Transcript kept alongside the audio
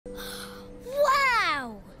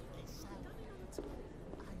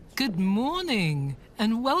Good morning,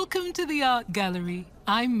 and welcome to the art gallery.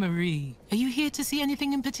 I'm Marie. Are you here to see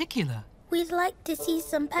anything in particular? We'd like to see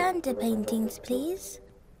some panda paintings, please.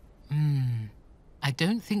 I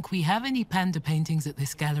don't think we have any panda paintings at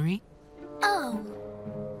this gallery. Oh.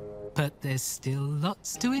 But there's still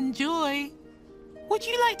lots to enjoy. Would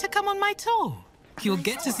you like to come on my tour? You'll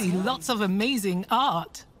get to see lots of amazing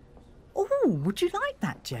art. Oh, would you like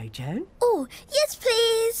that, Jojo? Oh, yes,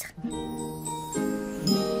 please.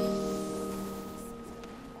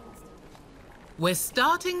 We're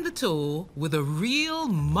starting the tour with a real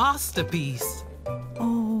masterpiece.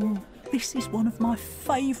 Oh, this is one of my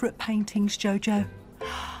favourite paintings, Jojo.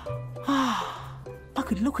 I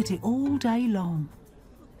could look at it all day long.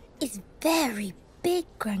 It's very big,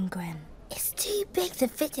 Gran Gran. It's too big to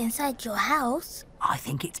fit inside your house. I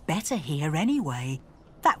think it's better here anyway.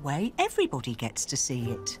 That way, everybody gets to see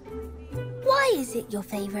it. Why is it your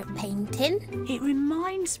favourite painting? It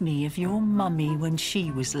reminds me of your mummy when she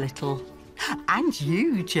was little. And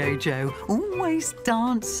you, Jojo, always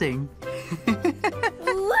dancing.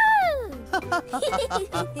 Woo!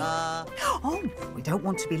 Oh, we don't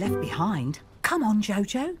want to be left behind. Come on,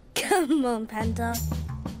 Jojo. Come on, Panda.